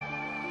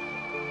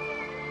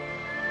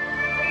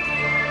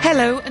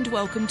Hello and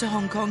welcome to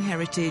Hong Kong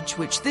Heritage,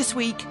 which this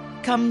week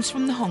comes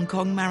from the Hong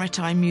Kong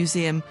Maritime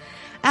Museum.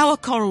 Our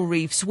coral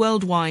reefs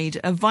worldwide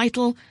are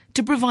vital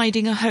to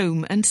providing a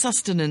home and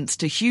sustenance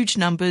to huge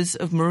numbers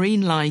of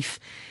marine life.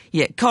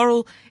 Yet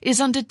coral is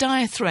under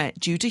dire threat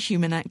due to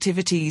human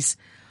activities.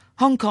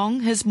 Hong Kong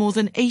has more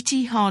than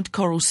 80 hard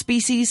coral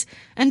species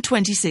and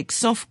 26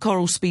 soft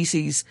coral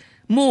species,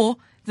 more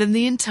than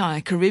the entire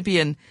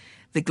Caribbean.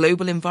 The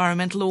global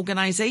environmental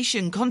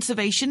organisation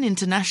Conservation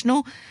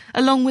International,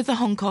 along with the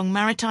Hong Kong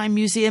Maritime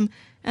Museum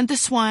and the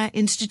Swire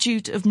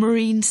Institute of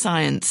Marine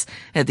Science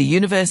at the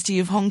University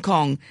of Hong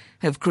Kong,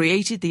 have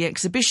created the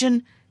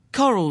exhibition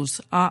Corals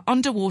Are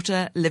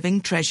Underwater Living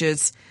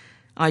Treasures.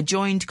 I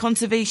joined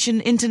Conservation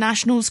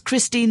International's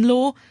Christine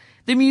Law,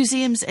 the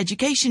museum's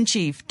education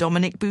chief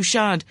Dominic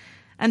Bouchard,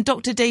 and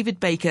Dr. David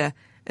Baker,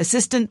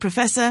 assistant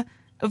professor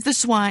of the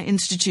Swire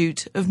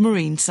Institute of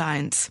Marine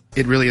Science.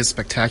 It really is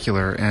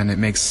spectacular, and it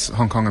makes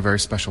Hong Kong a very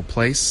special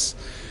place.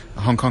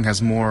 Hong Kong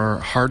has more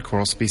hard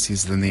coral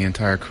species than the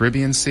entire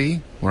Caribbean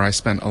Sea, where I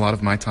spent a lot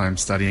of my time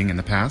studying in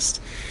the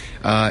past.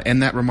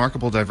 And that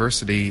remarkable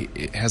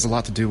diversity has a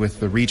lot to do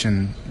with the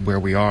region where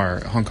we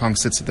are. Hong Kong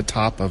sits at the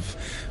top of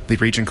the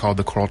region called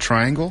the Coral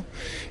Triangle,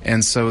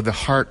 and so the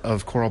heart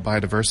of coral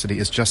biodiversity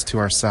is just to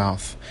our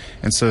south.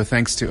 And so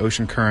thanks to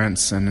ocean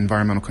currents and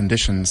environmental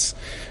conditions,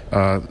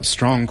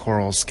 strong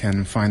corals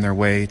can find their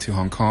way to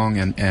Hong Kong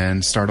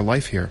and start a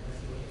life here.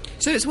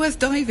 So it's worth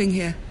diving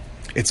here?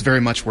 It's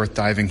very much worth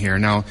diving here.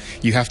 Now,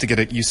 you have to get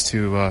it used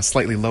to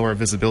slightly lower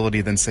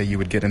visibility than, say, you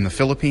would get in the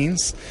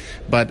Philippines.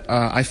 But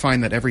I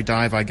find that every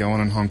dive I go on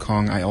in Hong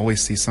Kong, I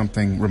always see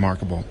something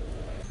remarkable.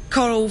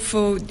 Coral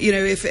for,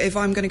 if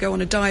I'm going to go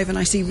on a dive and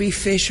I see reef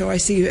fish, or I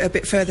see a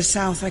bit further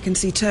south, I can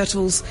see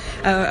turtles.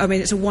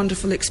 It's a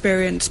wonderful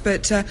experience.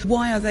 But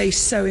why are they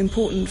so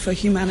important for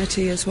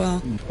humanity as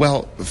well?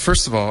 Well,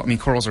 first of all,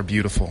 corals are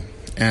beautiful.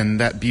 And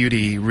that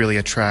beauty really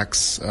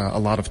attracts a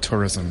lot of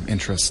tourism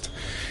interest.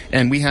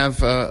 And we have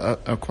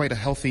quite a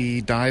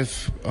healthy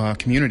dive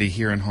community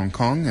here in Hong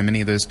Kong, and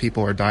many of those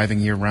people are diving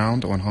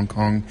year-round on Hong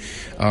Kong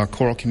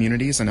coral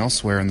communities and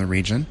elsewhere in the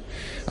region,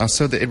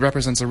 so that it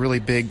represents a really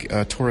big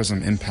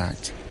tourism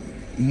impact.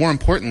 More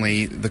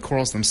importantly, the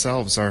corals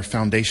themselves are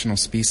foundational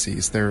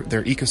species. They're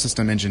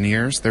ecosystem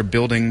engineers. They're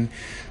building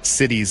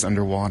cities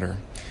underwater.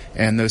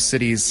 And those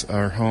cities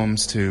are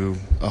homes to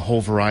a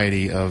whole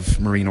variety of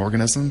marine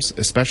organisms,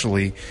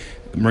 especially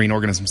marine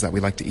organisms that we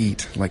like to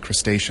eat, like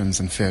crustaceans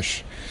and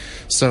fish.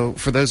 So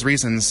for those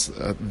reasons,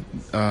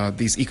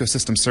 these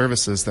ecosystem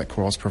services that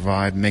corals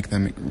provide make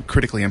them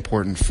critically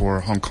important for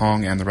Hong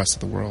Kong and the rest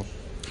of the world.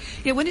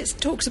 Yeah, when it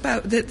talks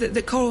about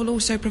that coral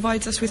also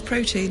provides us with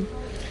protein.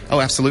 Oh,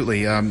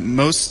 absolutely.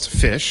 Most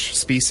fish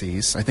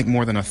species, I think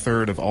more than a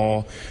third of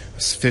all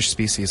fish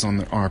species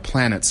on our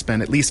planet,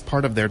 spend at least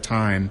part of their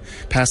time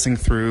passing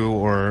through,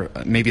 or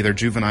maybe their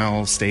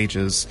juvenile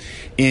stages,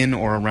 in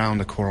or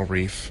around a coral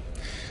reef.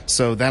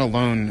 So that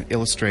alone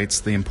illustrates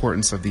the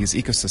importance of these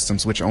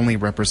ecosystems, which only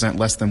represent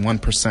less than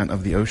 1%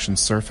 of the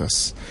ocean's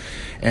surface.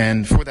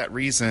 And for that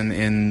reason,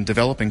 in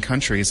developing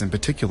countries in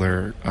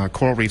particular,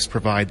 coral reefs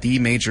provide the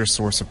major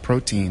source of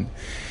protein.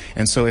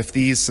 And so if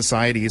these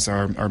societies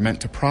are meant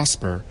to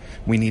prosper,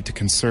 we need to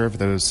conserve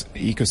those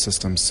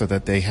ecosystems so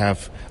that they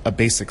have a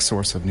basic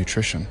source of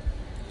nutrition.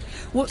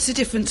 What's the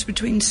difference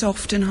between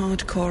soft and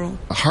hard coral?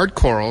 Hard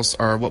corals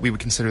are what we would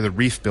consider the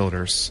reef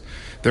builders.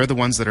 They're the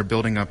ones that are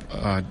building up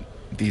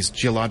these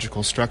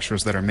geological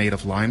structures that are made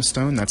of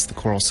limestone. That's the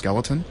coral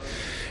skeleton.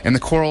 And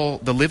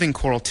the living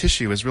coral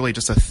tissue is really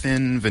just a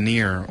thin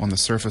veneer on the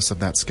surface of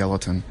that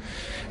skeleton,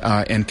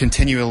 and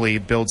continually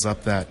builds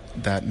up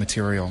that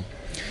material.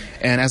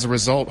 And as a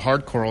result,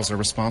 hard corals are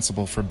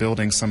responsible for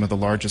building some of the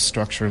largest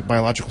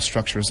biological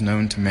structures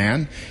known to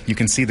man. You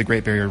can see the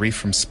Great Barrier Reef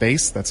from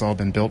space. That's all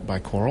been built by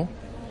coral.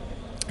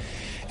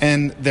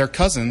 And their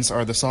cousins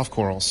are the soft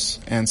corals.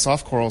 And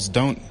soft corals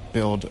don't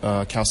build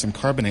a calcium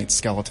carbonate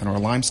skeleton or a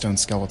limestone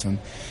skeleton.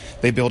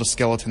 They build a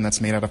skeleton that's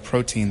made out of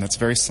protein that's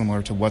very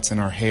similar to what's in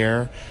our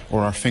hair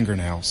or our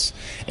fingernails.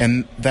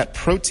 And that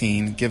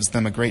protein gives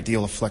them a great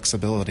deal of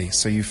flexibility.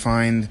 So you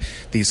find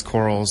these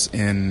corals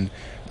in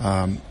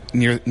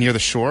near the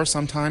shore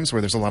sometimes,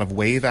 where there's a lot of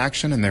wave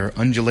action and they're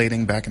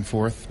undulating back and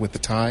forth with the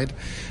tide.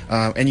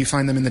 And you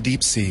find them in the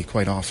deep sea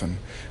quite often,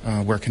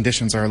 where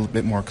conditions are a little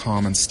bit more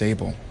calm and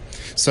stable.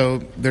 So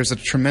there's a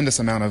tremendous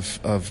amount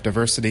of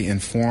diversity in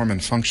form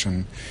and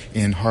function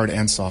in hard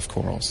and soft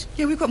corals.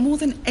 Yeah, we've got more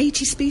than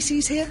 80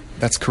 species here?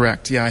 That's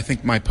correct. Yeah, I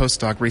think my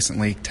postdoc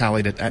recently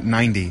tallied it at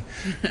 90.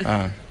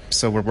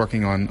 So we're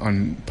working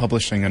on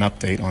publishing an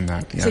update on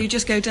that. Yeah. So you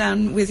just go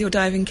down with your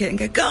diving kit and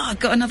go,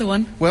 God, got another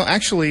one? Well,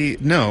 actually,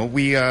 no.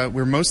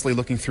 We're mostly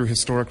looking through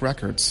historic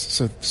records,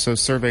 so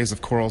surveys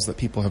of corals that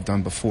people have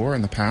done before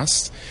in the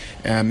past,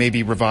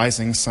 maybe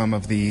revising some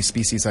of the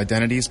species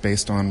identities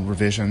based on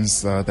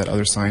revisions that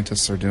other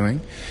scientists are doing,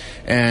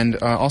 and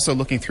also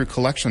looking through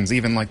collections,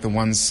 even like the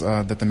ones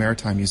that the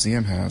Maritime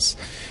Museum has.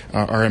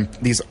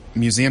 These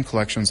museum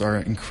collections are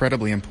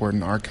incredibly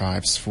important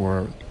archives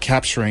for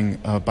capturing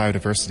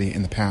biodiversity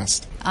in the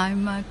past.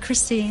 I'm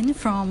Christine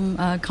from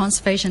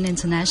Conservation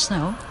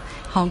International,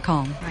 Hong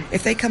Kong.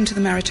 If they come to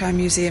the Maritime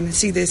Museum and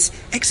see this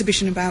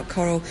exhibition about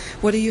coral,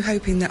 what are you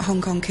hoping that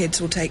Hong Kong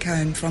kids will take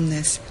home from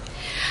this?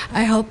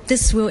 I hope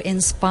this will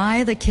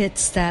inspire the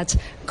kids that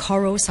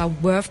corals are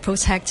worth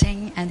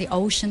protecting and the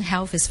ocean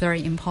health is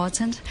very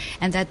important,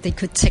 and that they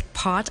could take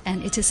part,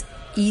 and it is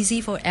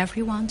easy for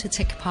everyone to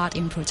take part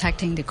in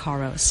protecting the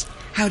corals.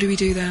 How do we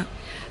do that?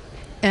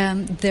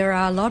 There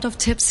are a lot of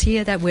tips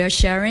here that we are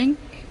sharing.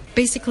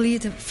 Basically,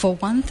 for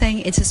one thing,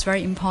 it is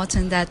very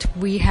important that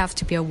we have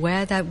to be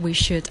aware that we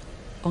should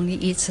only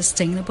eat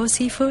sustainable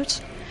seafood.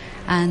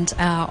 And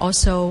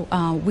also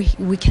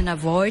we can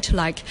avoid,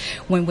 like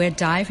when we're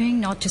diving,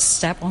 not to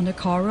step on the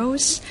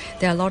corals.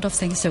 There are a lot of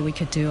things that we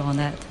could do on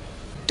that.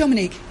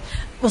 Dominique?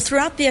 Well,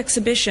 throughout the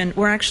exhibition,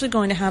 we're actually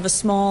going to have a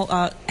small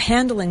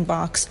handling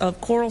box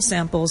of coral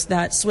samples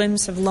that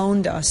SWIMS have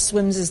loaned us.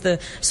 SWIMS is the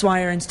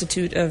Swire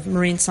Institute of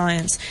Marine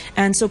Science.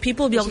 And so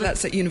people will be able to...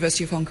 That's at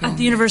University of Hong Kong. At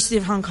the University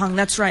of Hong Kong,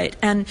 that's right.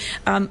 And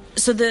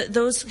so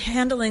those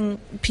handling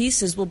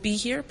pieces will be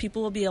here.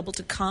 People will be able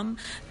to come,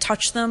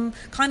 touch them,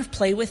 kind of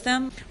play with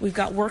them. We've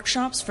got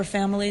workshops for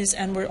families,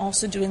 and we're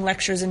also doing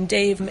lectures, and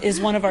Dave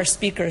is one of our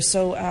speakers.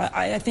 So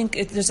I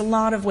think there's a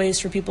lot of ways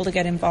for people to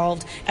get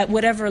involved at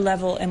whatever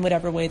level and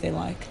whatever way they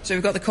like. So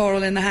we've got the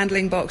coral in the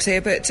handling box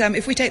here, but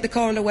if we take the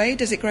coral away,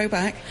 does it grow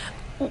back?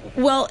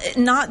 Well,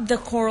 not the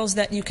corals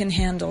that you can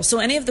handle. So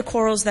any of the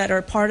corals that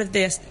are part of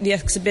the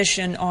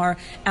exhibition are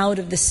out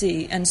of the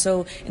sea. And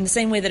so in the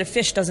same way that a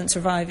fish doesn't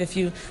survive if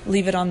you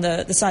leave it on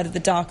the side of the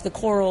dock, the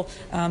coral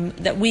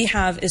that we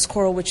have is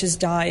coral which has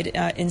died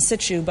in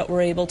situ, but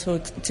we're able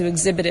to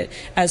exhibit it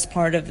as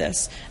part of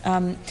this.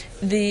 One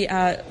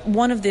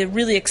of the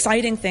really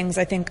exciting things,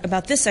 I think,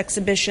 about this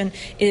exhibition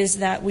is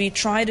that we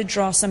try to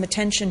draw some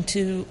attention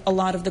to a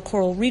lot of the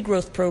coral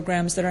regrowth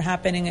programs that are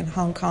happening in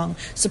Hong Kong,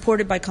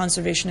 supported by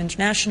Conservation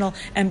International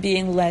and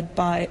being led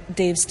by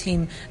Dave's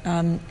team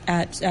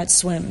at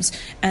SWIMS.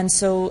 And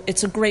so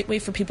it's a great way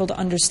for people to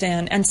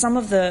understand. And some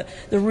of the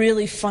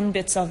really fun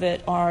bits of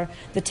it are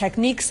the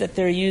techniques that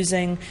they're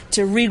using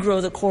to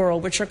regrow the coral,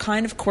 which are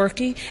kind of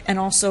quirky and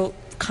also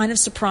kind of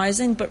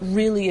surprising, but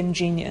really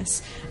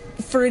ingenious.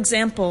 For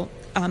example,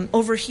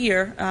 over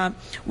here,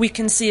 we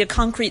can see a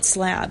concrete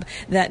slab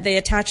that they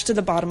attach to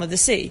the bottom of the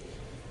sea.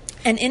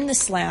 And in the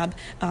slab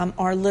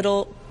are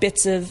little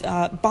bits of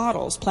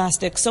bottles,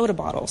 plastic soda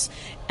bottles.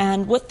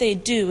 And what they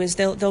do is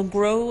they'll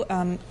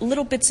grow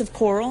little bits of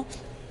coral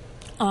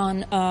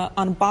on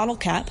a bottle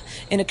cap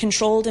in a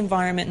controlled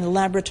environment in the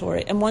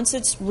laboratory. And once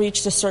it's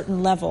reached a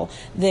certain level,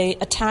 they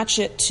attach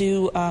it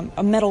to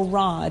a metal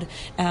rod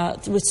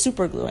with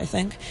super glue, I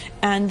think.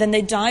 And then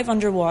they dive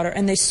underwater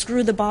and they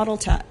screw the bottle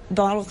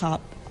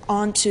cap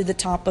onto the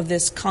top of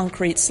this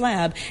concrete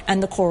slab,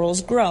 and the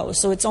corals grow.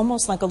 So it's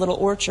almost like a little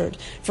orchard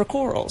for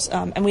corals.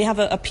 And we have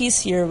a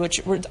piece here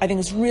which I think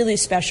is really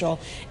special,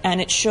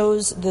 and it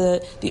shows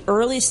the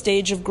early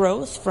stage of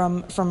growth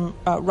from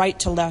right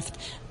to left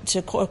to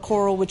a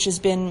coral which has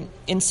been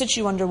in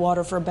situ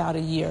underwater for about a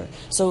year.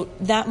 So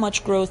that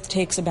much growth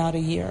takes about a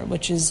year,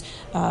 which is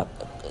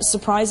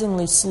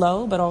surprisingly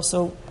slow, but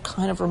also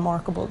kind of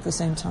remarkable at the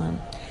same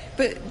time.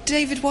 But,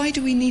 David, why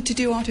do we need to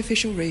do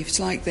artificial reefs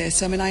like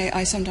this? I mean,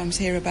 I sometimes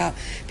hear about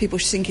people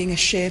sinking a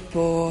ship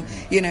or,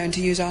 and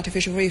to use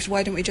artificial reefs.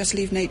 Why don't we just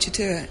leave nature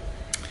to it?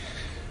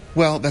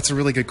 Well, that's a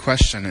really good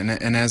question.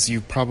 And as you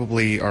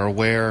probably are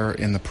aware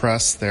in the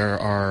press, there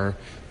are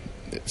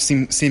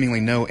seemingly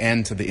no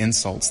end to the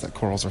insults that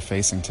corals are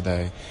facing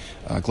today.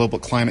 Global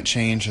climate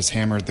change has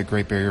hammered the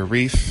Great Barrier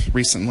Reef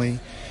recently.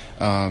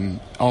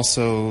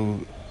 Also,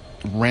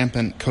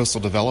 rampant coastal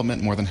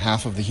development. More than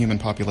half of the human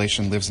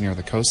population lives near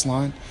the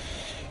coastline.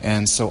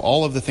 And so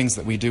all of the things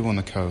that we do on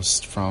the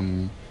coast,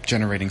 from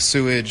generating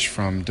sewage,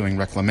 from doing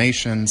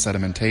reclamation,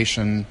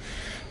 sedimentation,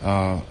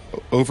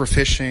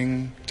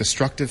 overfishing,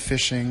 destructive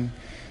fishing,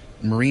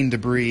 marine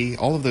debris,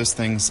 all of those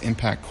things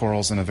impact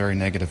corals in a very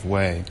negative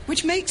way.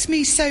 Which makes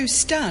me so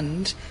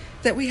stunned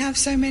that we have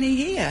so many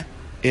here.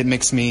 It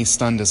makes me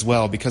stunned as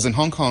well, because in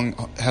Hong Kong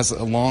has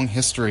a long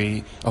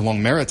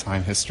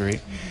maritime history,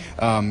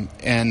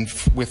 and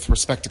with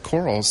respect to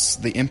corals,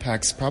 the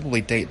impacts probably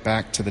date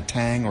back to the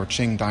Tang or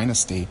Qing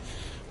dynasty,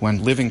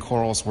 when living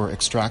corals were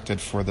extracted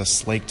for the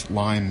slaked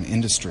lime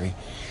industry.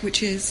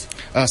 Which is?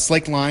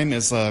 Slaked lime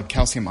is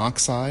calcium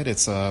oxide.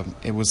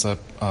 It was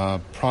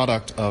a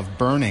product of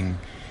burning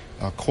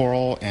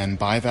coral and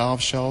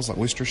bivalve shells, like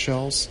oyster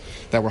shells,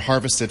 that were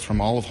harvested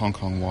from all of Hong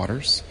Kong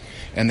waters.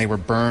 And they were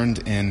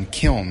burned in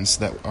kilns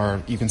that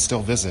you can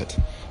still visit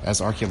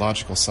as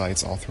archaeological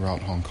sites all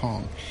throughout Hong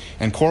Kong.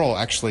 And coral,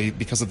 actually,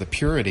 because of the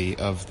purity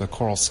of the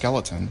coral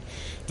skeleton,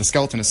 the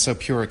skeleton is so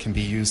pure it can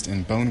be used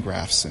in bone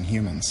grafts in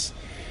humans.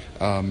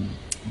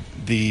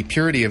 The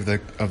purity of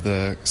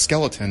the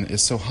skeleton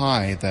is so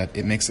high that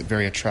it makes it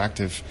very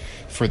attractive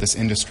for this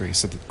industry,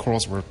 so the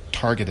corals were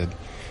targeted.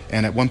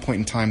 And at one point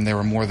in time, there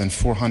were more than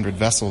 400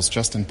 vessels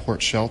just in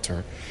Port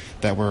Shelter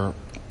that were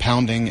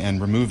pounding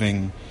and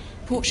removing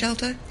Port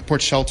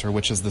Shelter,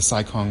 which is the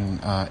Sai Kung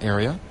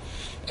area,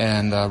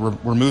 and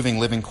removing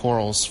living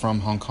corals from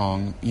Hong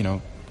Kong,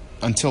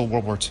 until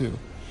World War II.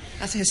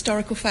 That's a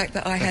historical fact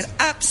that I had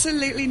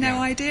absolutely no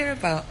idea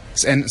about.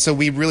 And so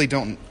we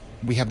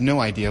have no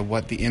idea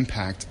what the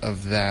impact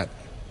of that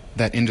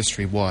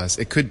industry was.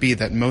 It could be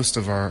that most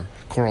of our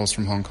corals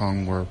from Hong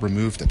Kong were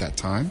removed at that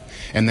time,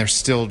 and they're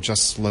still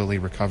just slowly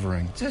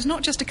recovering. So it's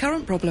not just a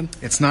current problem?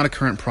 It's not a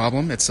current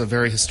problem. It's a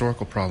very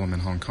historical problem in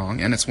Hong Kong,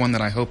 and it's one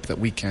that I hope that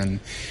we can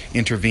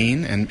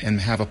intervene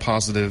and have a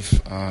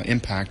positive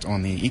impact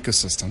on the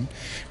ecosystem.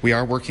 We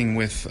are working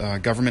with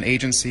government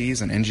agencies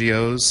and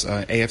NGOs.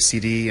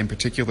 AFCD in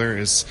particular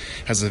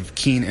has a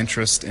keen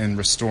interest in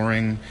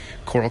restoring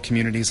coral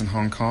communities in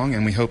Hong Kong,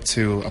 and we hope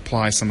to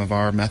apply some of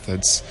our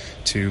methods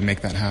to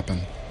make that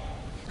happen.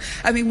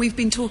 I mean, we've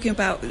been talking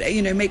about,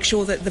 make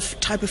sure that the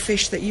type of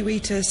fish that you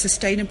eat are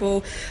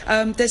sustainable.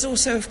 There's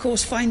also, of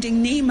course,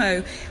 Finding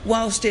Nemo.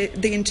 Whilst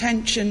the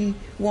intention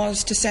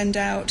was to send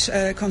out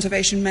a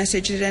conservation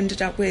message, it ended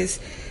up with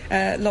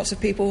lots of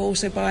people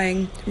also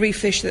buying reef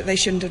fish that they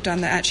shouldn't have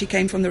done that actually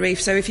came from the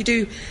reef. So if you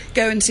do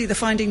go and see the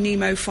Finding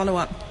Nemo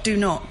follow-up, do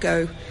not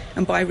go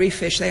and buy reef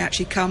fish. They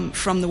actually come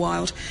from the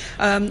wild.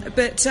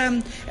 But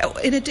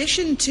in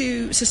addition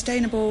to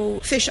sustainable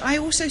fish, I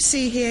also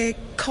see here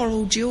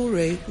coral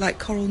jewellery, like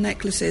coral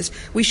necklaces.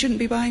 We shouldn't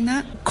be buying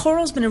that?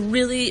 Coral's been a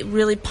really,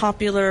 really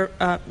popular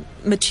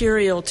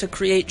material to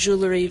create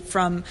jewelry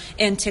from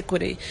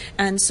antiquity.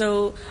 And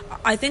so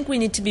I think we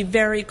need to be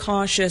very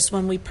cautious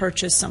when we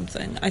purchase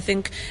something. I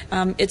think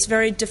it's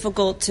very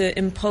difficult to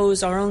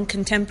impose our own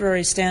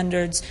contemporary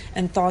standards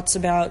and thoughts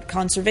about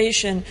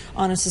conservation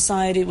on a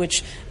society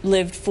which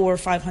lived 400 or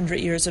 500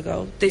 years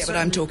ago. But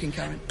I'm talking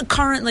current.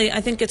 Currently, I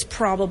think it's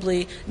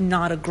probably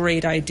not a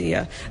great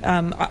idea.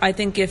 I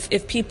think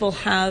if people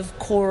have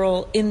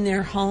coral in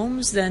their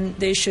homes, then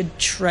they should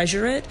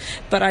treasure it.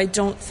 But I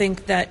don't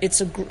think that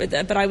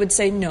but I would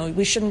say no,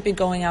 we shouldn't be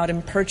going out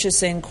and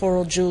purchasing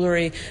coral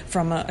jewelry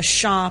from a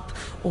shop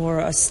or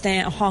a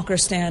hawker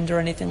stand or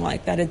anything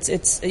like that.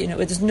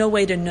 There's no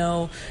way to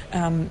know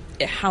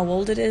how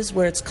old it is,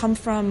 where it's come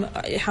from,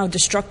 how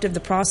destructive the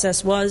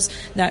process was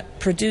that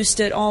produced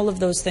it, all of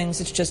those things.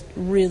 It's just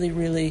really,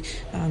 really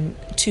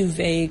too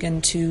vague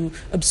and too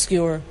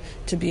obscure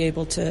to be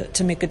able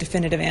to make a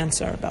definitive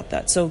answer about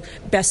that. So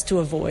best to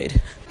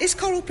avoid. Is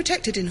coral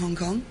protected in Hong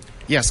Kong?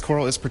 Yes,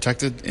 coral is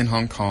protected in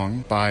Hong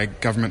Kong by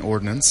government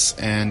ordinance,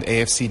 and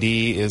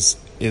AFCD is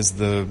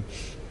the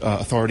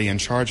authority in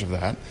charge of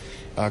that.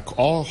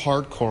 All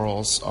hard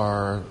corals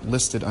are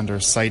listed under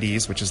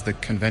CITES, which is the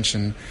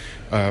Convention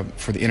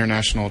for the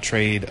International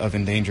Trade of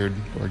Endangered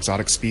or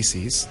Exotic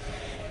Species,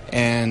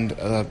 and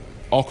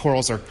all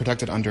corals are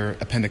protected under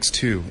Appendix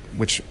 2,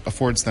 which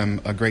affords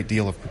them a great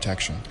deal of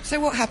protection. So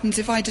what happens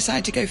if I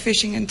decide to go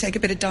fishing and take a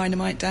bit of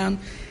dynamite down,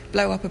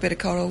 blow up a bit of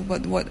coral?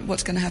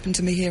 What's going to happen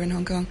to me here in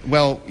Hong Kong?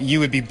 Well,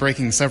 you would be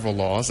breaking several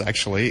laws,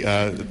 actually,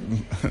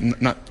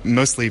 not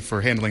mostly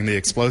for handling the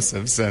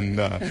explosives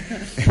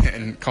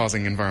and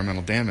causing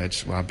environmental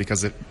damage,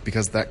 because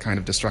that kind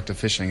of destructive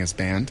fishing is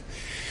banned.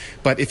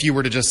 But if you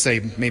were to just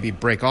say maybe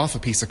break off a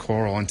piece of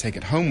coral and take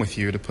it home with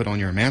you to put on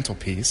your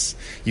mantelpiece,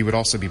 you would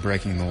also be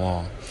breaking the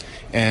law.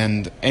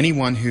 And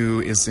anyone who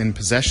is in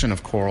possession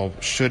of coral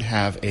should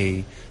have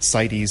a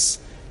CITES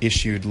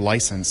issued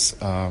license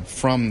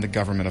from the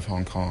government of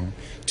Hong Kong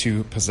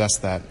to possess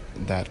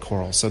that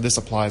coral. So this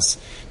applies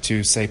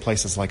to, say,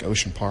 places like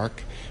Ocean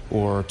Park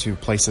or to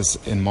places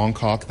in Mong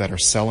Kok that are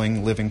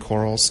selling living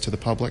corals to the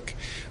public.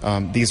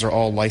 These are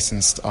all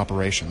licensed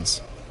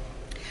operations.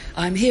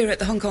 I'm here at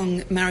the Hong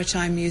Kong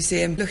Maritime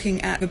Museum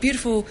looking at a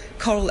beautiful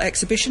coral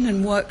exhibition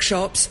and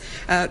workshops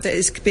that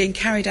is being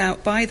carried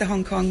out by the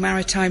Hong Kong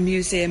Maritime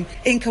Museum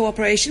in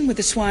cooperation with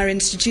the Swire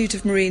Institute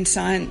of Marine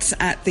Science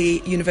at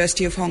the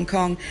University of Hong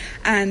Kong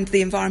and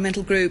the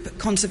environmental group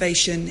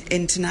Conservation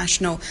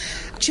International.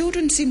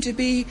 Children seem to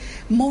be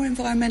more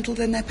environmental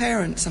than their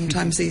parents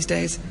sometimes these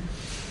days.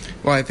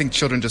 Well, I think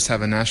children just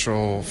have a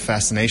natural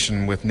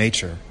fascination with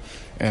nature.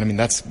 And I mean,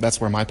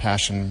 that's where my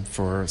passion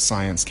for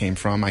science came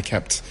from. I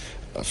kept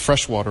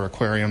freshwater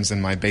aquariums in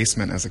my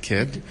basement as a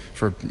kid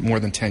for more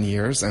than 10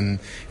 years, and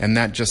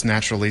that just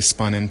naturally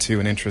spun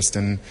into an interest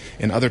in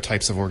other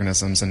types of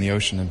organisms in the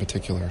ocean in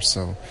particular.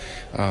 So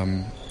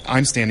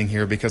I'm standing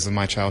here because of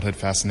my childhood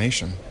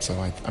fascination.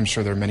 So I'm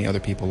sure there are many other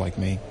people like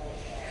me.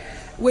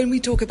 When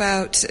we talk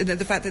about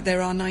the fact that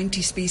there are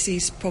 90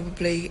 species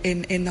probably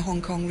in the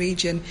Hong Kong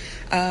region,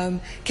 can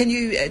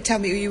you tell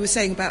me, you were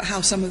saying about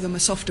how some of them are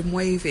soft and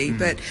wavy,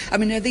 but I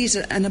mean, are these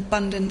an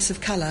abundance of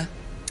colour?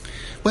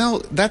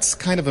 Well, that's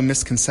kind of a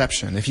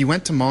misconception. If you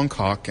went to Mong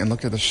Kok and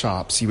looked at the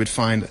shops, you would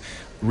find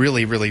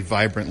really, really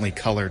vibrantly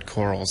colored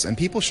corals. And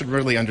people should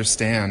really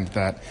understand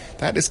that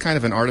that is kind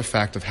of an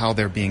artifact of how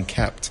they're being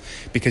kept.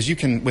 Because you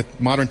can, with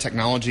modern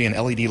technology and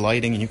LED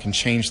lighting, you can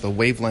change the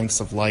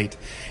wavelengths of light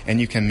and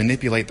you can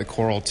manipulate the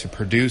coral to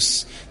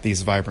produce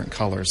these vibrant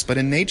colors. But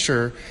in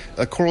nature,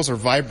 corals are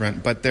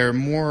vibrant, but they're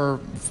more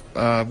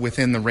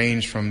within the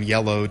range from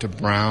yellow to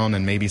brown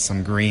and maybe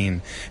some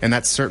green. And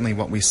that's certainly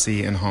what we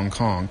see in Hong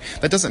Kong.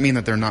 That doesn't mean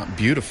that they're not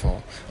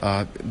beautiful.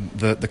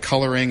 The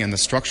coloring and the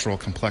structural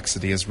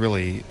complexity is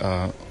really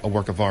a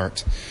work of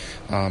art.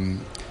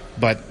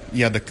 But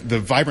yeah, the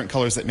vibrant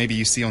colors that maybe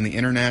you see on the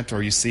internet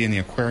or you see in the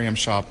aquarium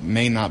shop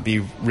may not be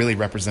really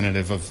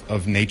representative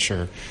of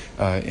nature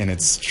in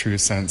its true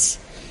sense.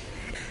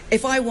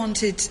 If I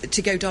wanted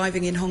to go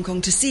diving in Hong Kong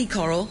to see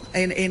coral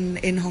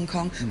in Hong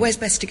Kong, where's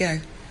best to go?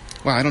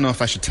 Well, I don't know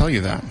if I should tell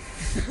you that.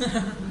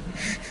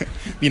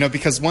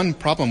 Because one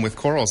problem with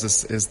corals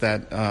is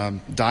that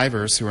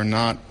divers who are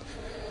not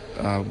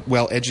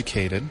well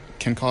educated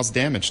can cause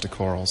damage to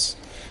corals.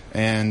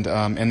 And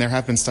there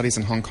have been studies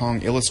in Hong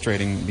Kong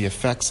illustrating the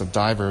effects of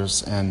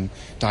divers and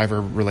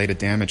diver-related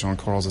damage on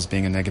corals as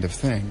being a negative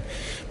thing.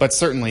 But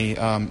certainly,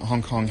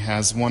 Hong Kong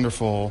has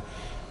wonderful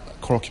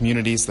coral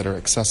communities that are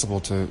accessible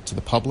to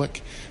the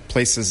public.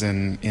 Places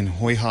in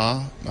Hoi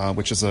Ha,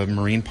 which is a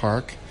marine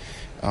park,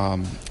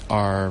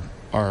 are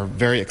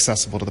very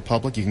accessible to the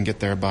public. You can get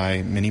there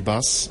by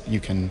minibus. You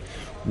can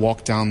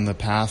walk down the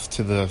path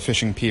to the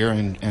fishing pier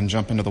and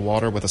jump into the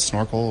water with a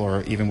snorkel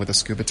or even with a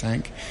scuba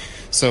tank.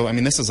 So,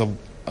 this is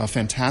a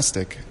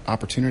fantastic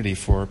opportunity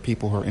for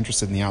people who are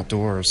interested in the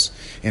outdoors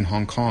in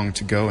Hong Kong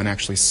to go and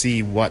actually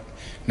see what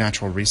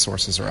natural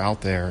resources are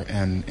out there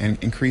and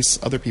increase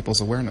other people's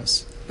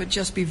awareness. But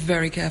just be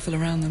very careful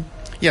around them.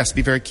 Yes,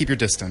 keep your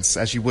distance,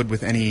 as you would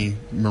with any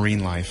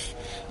marine life.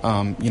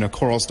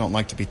 Corals don't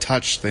like to be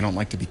touched. They don't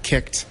like to be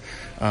kicked,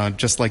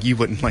 just like you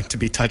wouldn't like to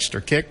be touched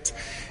or kicked.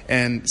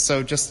 And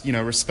so just,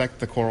 respect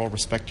the coral,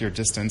 respect your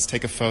distance,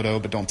 take a photo,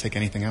 but don't take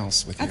anything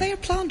else with you. Are they a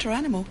plant or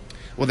animal?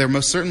 Well, they're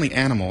most certainly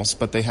animals,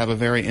 but they have a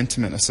very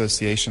intimate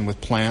association with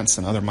plants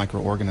and other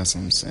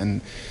microorganisms.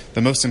 And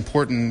the most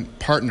important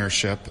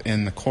partnership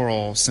in the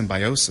coral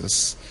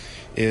symbiosis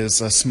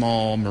is a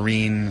small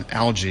marine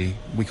algae.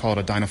 We call it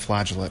a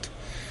dinoflagellate.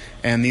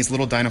 And these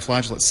little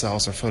dinoflagellate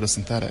cells are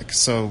photosynthetic.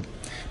 So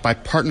by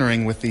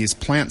partnering with these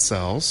plant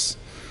cells,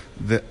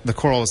 the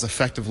coral is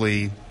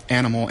effectively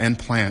animal and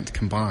plant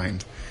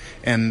combined.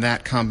 And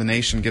that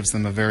combination gives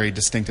them a very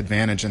distinct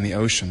advantage in the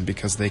ocean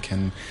because they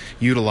can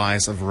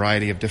utilize a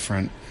variety of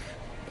different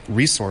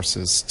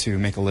resources to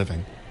make a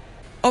living.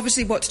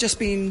 Obviously, what's just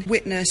been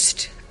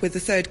witnessed with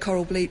the third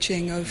coral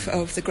bleaching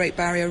of the Great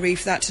Barrier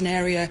Reef, that's an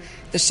area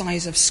the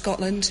size of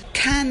Scotland.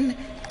 Can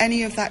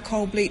any of that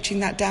coral bleaching,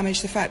 that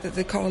damage, the fact that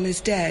the coral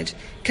is dead,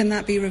 can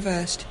that be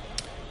reversed?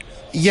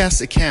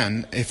 Yes, it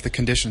can if the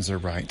conditions are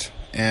right.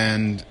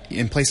 And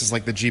in places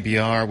like the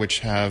GBR, which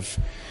have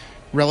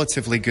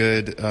relatively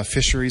good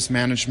fisheries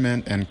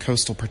management and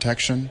coastal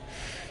protection,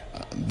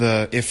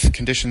 if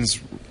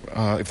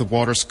the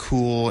water's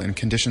cool and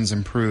conditions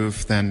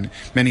improve, then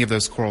many of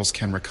those corals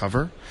can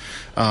recover.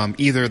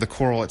 Either the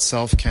coral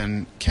itself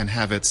can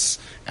have its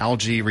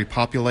algae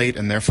repopulate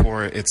and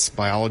therefore its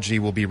biology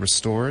will be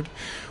restored,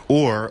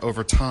 or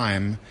over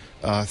time,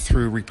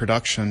 through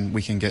reproduction,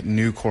 we can get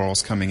new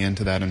corals coming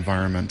into that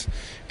environment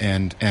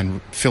and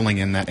filling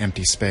in that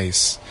empty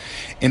space.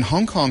 In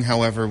Hong Kong,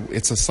 however,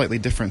 it's a slightly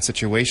different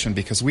situation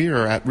because we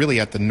are really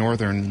at the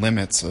northern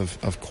limits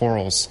of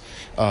corals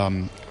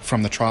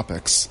from the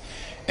tropics.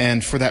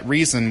 And for that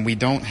reason, we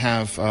don't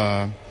have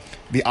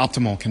the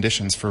optimal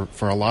conditions for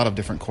a lot of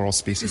different coral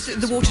species.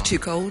 Is the water too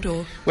cold,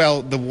 or?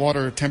 Well, the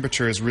water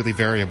temperature is really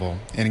variable,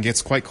 and it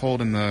gets quite cold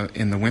in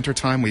the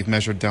wintertime. We've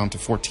measured down to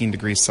 14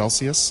 degrees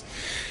Celsius,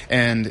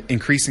 and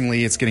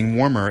increasingly it's getting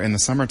warmer in the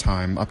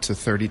summertime, up to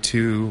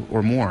 32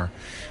 or more.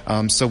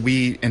 So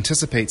we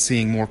anticipate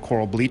seeing more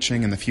coral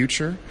bleaching in the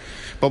future,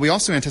 but we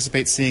also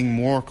anticipate seeing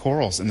more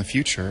corals in the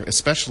future,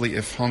 especially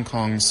if Hong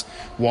Kong's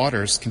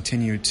waters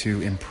continue to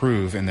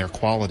improve in their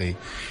quality.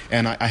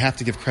 And I have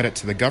to give credit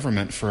to the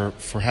government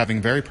for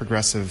having very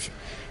progressive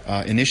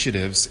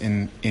initiatives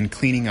in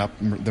cleaning up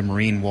the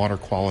marine water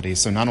quality.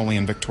 So not only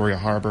in Victoria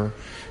Harbour,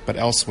 but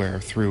elsewhere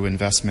through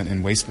investment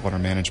in wastewater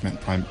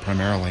management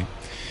primarily.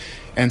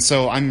 And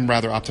so I'm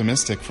rather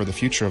optimistic for the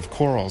future of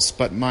corals.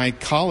 But my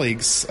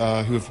colleagues who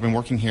have been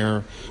working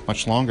here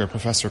much longer,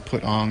 Professor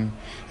Put Ong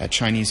at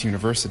Chinese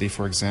University,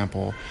 for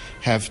example,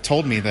 have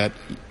told me that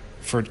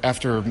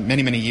after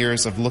many, many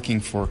years of looking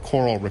for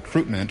coral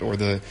recruitment or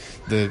the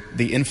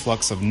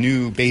influx of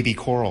new baby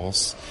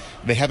corals,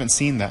 they haven't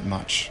seen that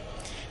much.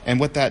 And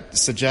what that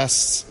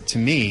suggests to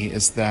me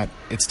is that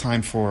it's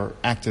time for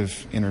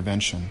active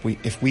intervention.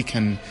 If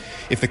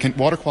the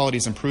water quality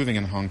is improving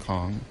in Hong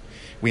Kong,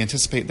 we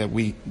anticipate that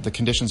the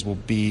conditions will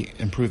be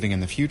improving in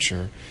the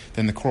future,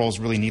 then the corals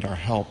really need our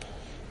help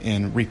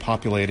in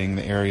repopulating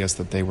the areas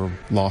that they were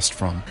lost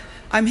from.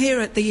 I'm here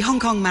at the Hong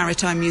Kong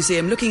Maritime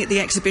Museum looking at the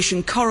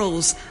exhibition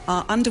Corals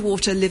Are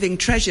Underwater Living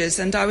Treasures,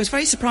 and I was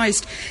very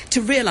surprised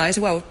to realise,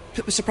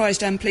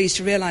 surprised and pleased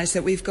to realise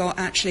that we've got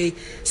actually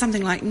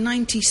something like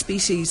 90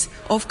 species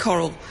of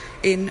coral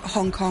in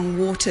Hong Kong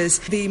waters.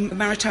 The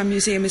Maritime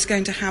Museum is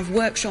going to have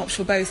workshops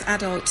for both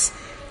adults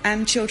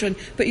and children,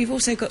 but you've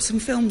also got some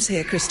films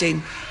here,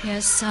 Christine.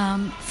 Yes,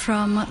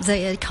 from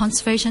the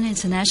Conservation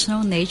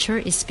International Nature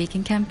is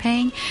Speaking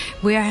campaign.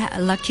 We are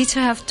lucky to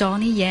have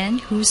Donnie Yan,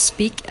 who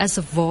speaks as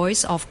a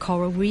voice of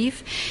coral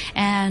reef.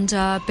 And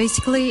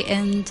basically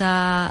in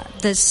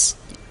this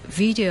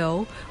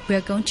video, we are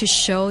going to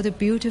show the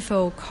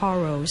beautiful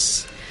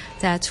corals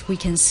that we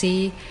can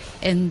see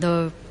in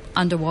the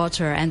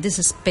underwater, and this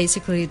is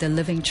basically the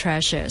living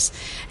treasures.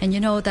 And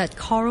you know that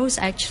corals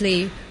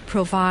actually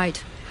provide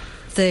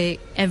the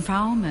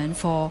environment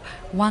for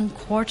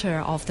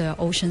 1/4 of the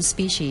ocean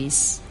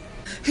species.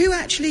 Who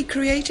actually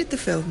created the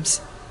films?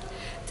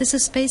 This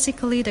is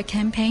basically the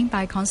campaign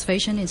by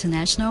Conservation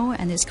International,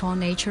 and it's called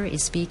Nature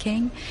is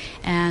Speaking.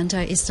 And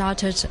it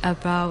started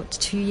about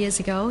 2 years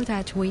ago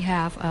that we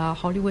have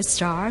Hollywood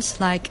stars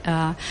like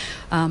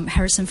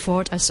Harrison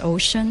Ford as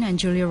Ocean and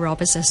Julia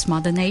Roberts as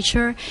Mother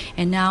Nature.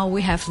 And now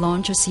we have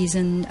launched a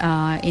season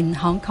in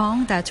Hong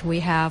Kong that we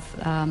have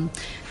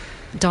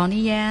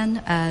Donnie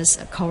Yan as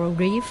Coral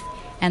Reef,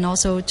 and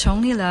also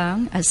Tony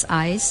Leung as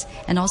Ice,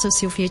 and also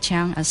Sylvia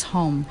Chiang as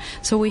Home.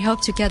 So we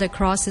hope to get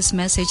across this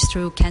message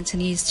through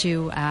Cantonese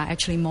to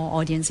actually more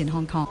audience in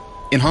Hong Kong.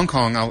 In Hong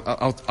Kong,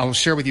 I'll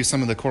share with you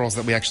some of the corals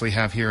that we actually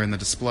have here in the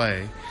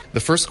display. The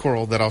first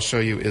coral that I'll show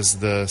you is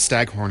the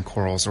staghorn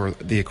corals, or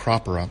the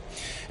Acropora.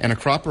 And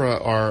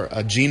Acropora are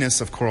a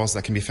genus of corals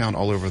that can be found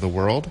all over the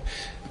world,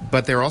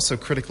 but they're also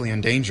critically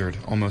endangered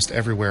almost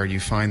everywhere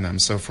you find them.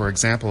 So, for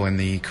example, in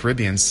the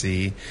Caribbean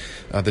Sea,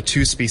 the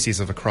 2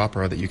 species of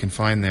Acropora that you can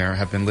find there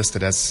have been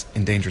listed as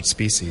endangered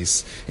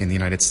species in the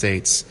United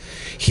States.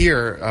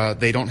 Here,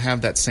 they don't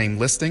have that same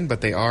listing,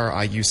 but they are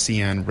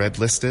IUCN red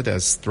listed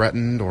as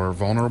threatened or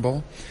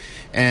vulnerable.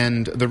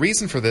 And the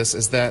reason for this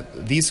is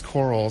that these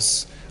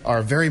corals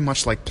are very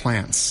much like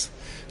plants.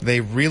 They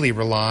really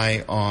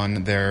rely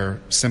on their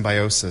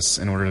symbiosis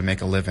in order to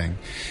make a living.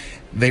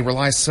 They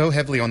rely so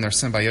heavily on their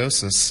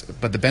symbiosis,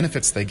 but the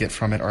benefits they get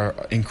from it are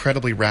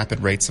incredibly rapid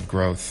rates of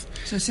growth.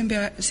 So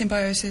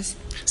symbiosis?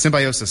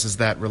 Symbiosis is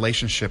that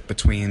relationship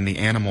between the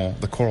animal,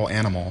 the coral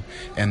animal,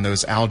 and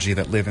those algae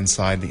that live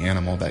inside the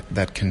animal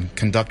that can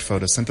conduct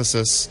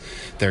photosynthesis.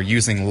 They're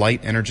using light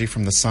energy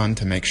from the sun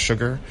to make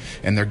sugar,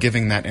 and they're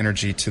giving that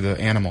energy to the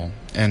animal.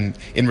 And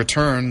in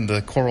return,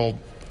 the coral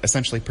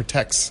essentially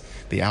protects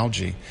the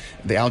algae.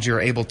 The algae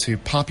are able to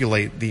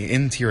populate the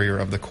interior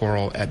of the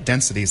coral at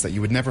densities that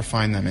you would never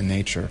find them in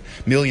nature.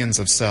 Millions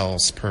of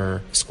cells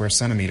per square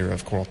centimeter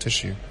of coral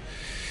tissue.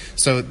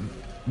 So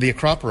the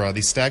Acropora,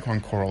 these staghorn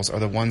corals, are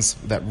the ones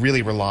that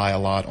really rely a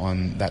lot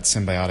on that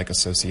symbiotic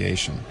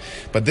association.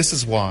 But this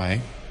is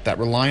why that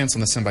reliance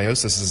on the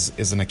symbiosis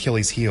is an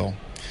Achilles heel.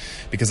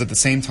 Because at the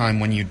same time,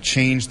 when you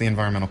change the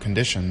environmental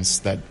conditions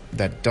that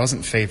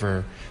doesn't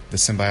favor the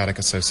symbiotic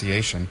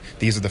association,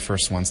 these are the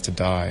first ones to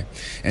die.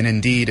 And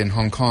indeed, in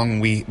Hong Kong,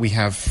 we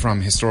have,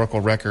 from historical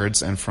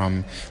records and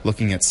from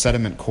looking at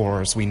sediment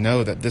cores, we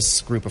know that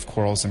this group of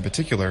corals in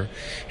particular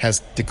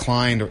has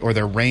declined, or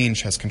their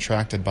range has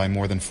contracted by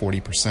more than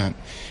 40%.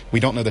 We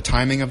don't know the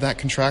timing of that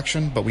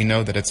contraction, but we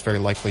know that it's very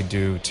likely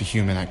due to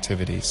human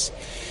activities.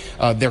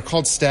 They're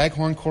called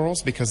staghorn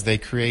corals because they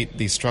create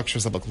these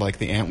structures that look like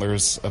the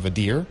antlers of a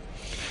deer.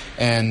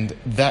 And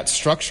that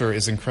structure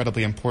is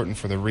incredibly important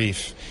for the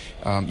reef.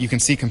 You can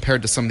see,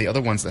 compared to some of the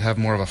other ones that have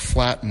more of a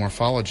flat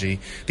morphology,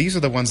 these are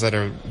the ones that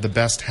are the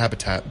best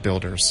habitat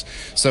builders.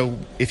 So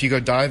if you go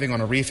diving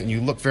on a reef and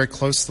you look very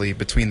closely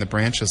between the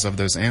branches of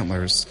those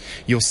antlers,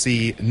 you'll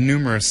see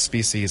numerous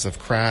species of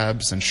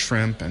crabs and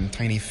shrimp and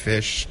tiny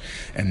fish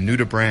and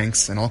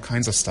nudibranchs and all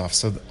kinds of stuff.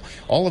 So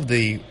all of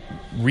the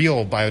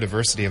real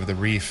biodiversity of the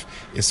reef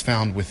is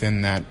found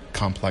within that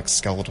complex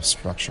skeletal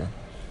structure.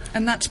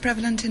 And that's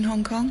prevalent in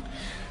Hong Kong?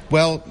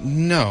 Well,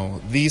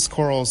 no. These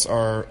corals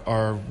are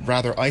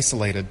rather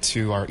isolated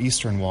to our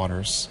eastern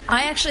waters.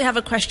 I actually have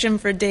a question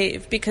for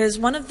Dave, because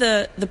one of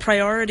the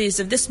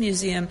priorities of this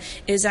museum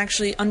is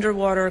actually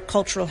underwater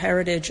cultural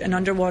heritage and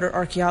underwater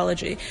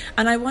archaeology.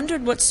 And I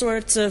wondered what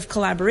sorts of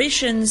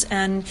collaborations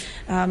and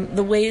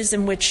the ways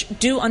in which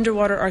do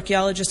underwater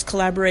archaeologists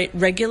collaborate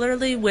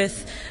regularly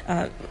with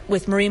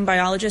marine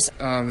biologists?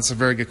 That's a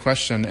very good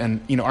question.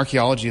 And,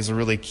 archaeology is a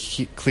really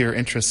clear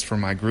interest for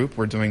my group.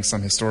 We're doing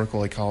some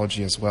historical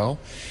ecology as well.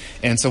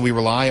 And so we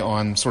rely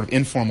on sort of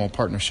informal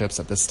partnerships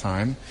at this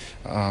time.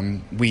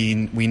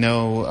 We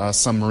know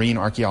some marine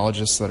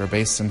archaeologists that are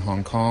based in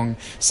Hong Kong.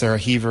 Sarah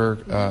Heaver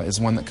is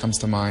one that comes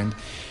to mind.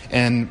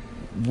 And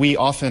we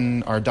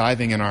often are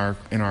diving in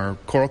our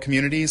coral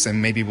communities,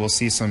 and maybe we'll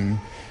see some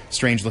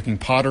strange-looking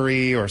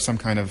pottery or some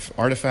kind of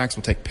artifacts.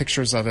 We'll take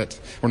pictures of it.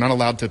 We're not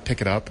allowed to pick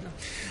it up,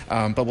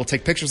 but we'll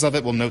take pictures of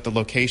it. We'll note the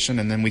location,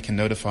 and then we can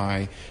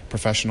notify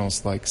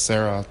professionals like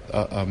Sarah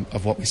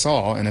of what we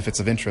saw. And if it's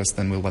of interest,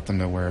 then we'll let them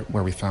know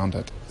where we found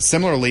it.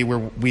 Similarly,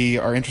 we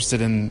are interested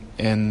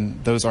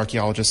in those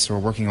archaeologists who are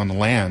working on the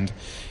land.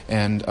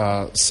 And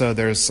so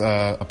there's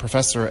a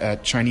professor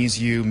at Chinese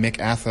U, Mick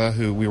Atha,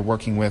 who we were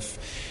working with.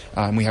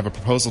 And we have a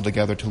proposal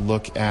together to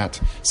look at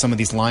some of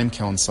these lime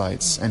kiln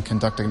sites and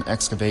conduct an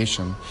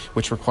excavation,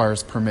 which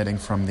requires permitting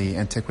from the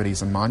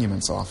Antiquities and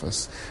Monuments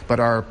Office.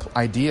 But our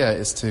idea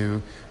is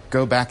to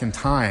go back in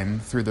time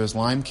through those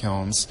lime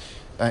kilns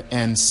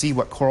and see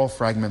what coral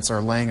fragments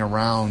are laying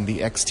around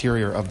the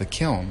exterior of the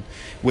kiln,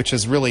 which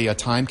is really a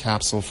time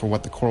capsule for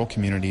what the coral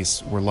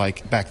communities were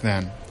like back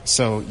then.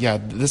 So, yeah,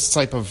 this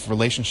type of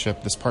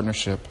relationship, this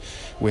partnership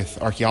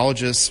with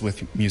archaeologists,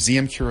 with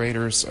museum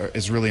curators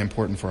is really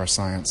important for our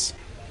science.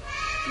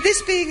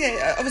 This being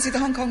obviously the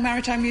Hong Kong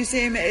Maritime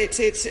Museum,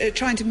 it's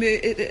trying to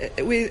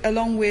move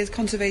along with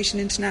Conservation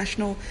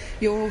International.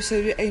 You're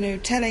also,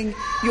 telling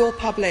your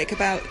public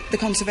about the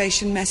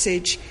conservation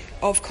message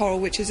of coral,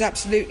 which is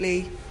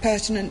absolutely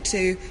pertinent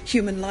to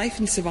human life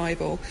and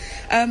survival.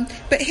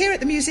 But here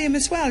at the museum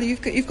as well,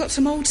 you've got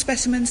some old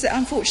specimens that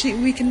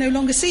unfortunately we can no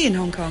longer see in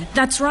Hong Kong.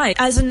 That's right.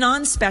 As a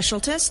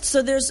non-specialist,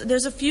 so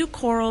there's a few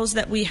corals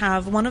that we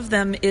have. One of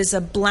them is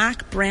a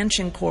black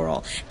branching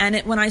coral, and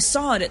when I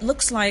saw it, it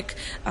looks like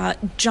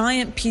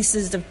giant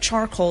pieces of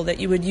charcoal that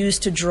you would use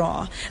to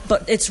draw,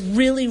 but it's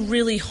really,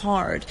 really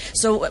hard.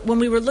 So when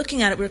we were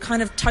looking at it, we were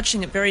kind of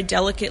touching it very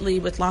delicately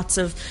with lots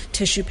of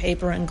tissue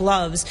paper and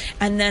gloves.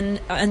 And then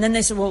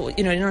they said, well,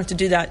 you don't have to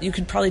do that. You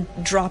could probably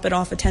drop it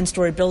off a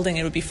 10-story building.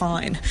 It would be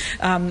fine.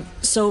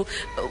 So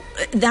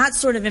that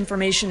sort of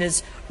information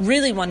is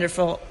really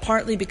wonderful,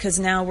 partly because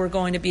now we're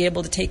going to be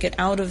able to take it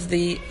out of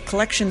the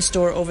collection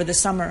store over the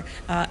summer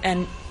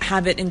and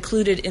have it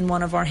included in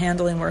one of our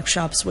handling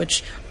workshops,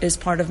 which is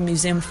part of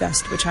Museum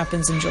Fest, which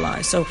happens in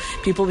July. So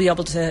people will be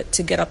able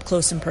to get up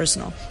close and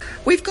personal.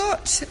 We've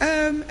got,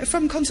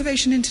 from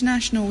Conservation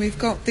International, we've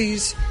got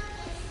these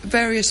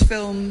various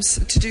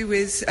films to do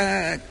with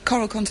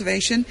coral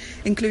conservation,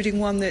 including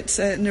one that's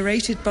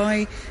narrated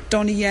by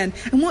Donnie Yen.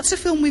 And what's the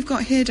film we've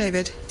got here,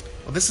 David?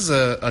 Well, this is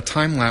a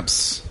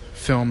time-lapse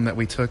film that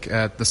we took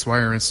at the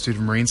Swire Institute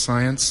of Marine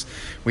Science.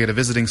 We had a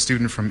visiting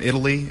student from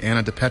Italy,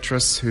 Anna De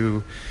Petris,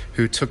 who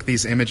took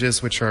these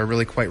images, which are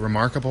really quite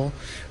remarkable.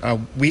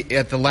 We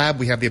at the lab,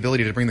 we have the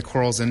ability to bring the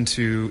corals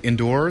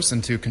indoors,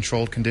 into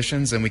controlled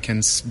conditions, and we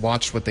can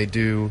watch what they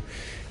do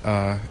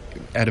at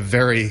a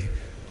very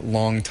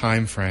long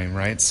time frame,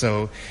 right?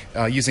 So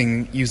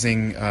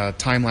using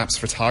time-lapse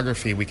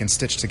photography, we can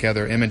stitch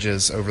together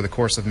images over the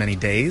course of many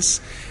days,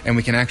 and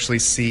we can actually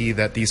see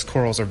that these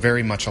corals are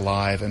very much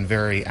alive and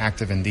very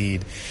active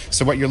indeed.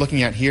 So what you're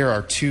looking at here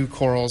are two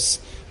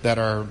corals that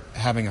are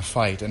having a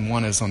fight, and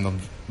one is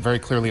very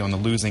clearly on the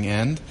losing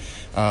end.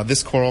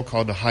 This coral,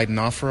 called the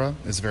Hydenophora,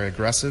 is very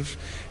aggressive,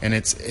 and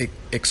it's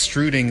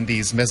extruding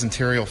these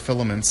mesenterial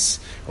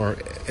filaments, or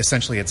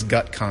essentially its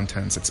gut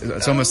contents.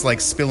 It's almost like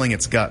spilling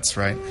its guts,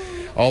 right,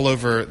 all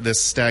over this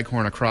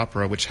staghorn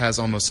acropora, which has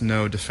almost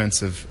no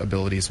defensive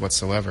abilities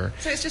whatsoever.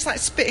 So it's just like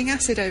spitting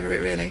acid over it,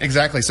 really.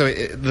 Exactly. So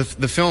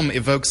the film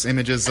evokes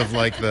images of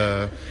like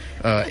the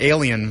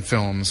alien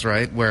films,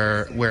 right,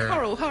 where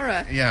coral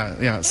horror.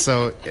 Yeah.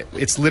 So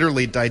it's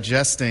literally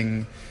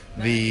digesting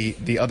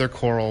the other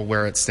coral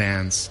where it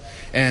stands.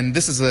 And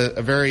this is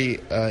a very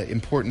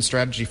important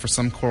strategy for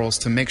some corals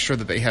to make sure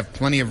that they have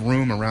plenty of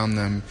room around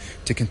them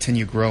to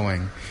continue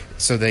growing,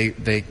 so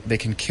they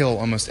can kill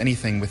almost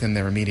anything within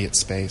their immediate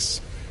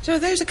space. So are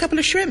those a couple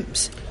of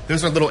shrimps?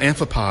 Those are little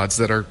amphipods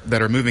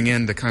that are moving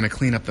in to kind of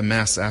clean up the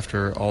mess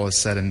after all is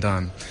said and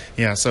done.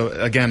 Yeah, so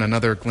again,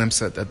 another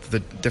glimpse at the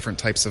different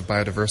types of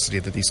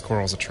biodiversity that these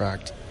corals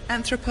attract.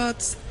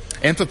 Arthropods?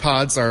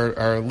 Amphipods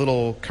are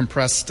little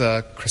compressed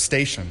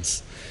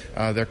crustaceans.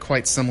 They're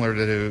quite similar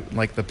to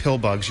like the pill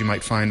bugs you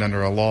might find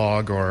under a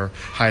log or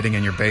hiding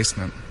in your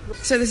basement.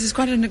 So this is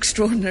quite an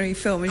extraordinary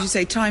film, as you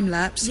say,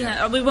 time-lapse.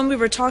 Yeah, when we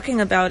were talking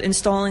about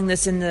installing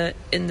this in the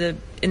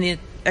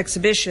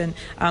exhibition,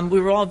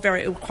 we were all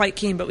quite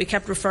keen, but we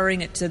kept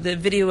referring it to the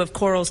video of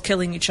corals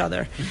killing each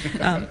other.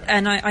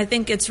 And I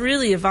think it's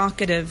really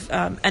evocative,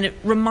 and it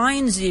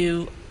reminds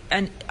you,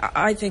 and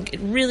I think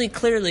really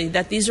clearly,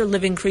 that these are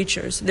living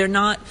creatures. They're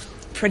not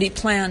pretty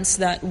plants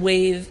that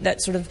wave,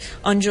 that sort of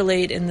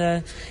undulate in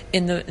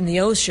the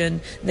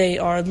ocean. They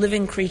are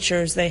living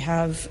creatures. They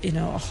have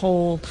a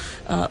whole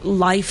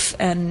life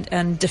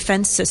and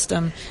defense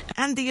system,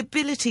 and the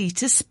ability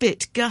to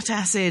spit gut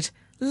acid.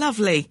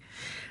 Lovely.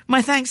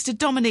 My thanks to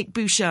Dominique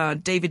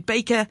Bouchard, David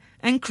Baker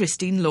and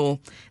Christine Law.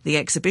 The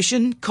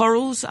exhibition,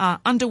 Corals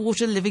Are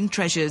Underwater Living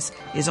Treasures,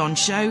 is on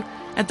show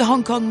at the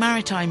Hong Kong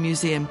Maritime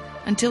Museum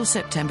until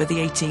September the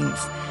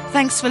 18th.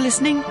 Thanks for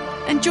listening,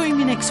 and join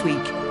me next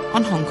week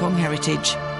on Hong Kong Heritage.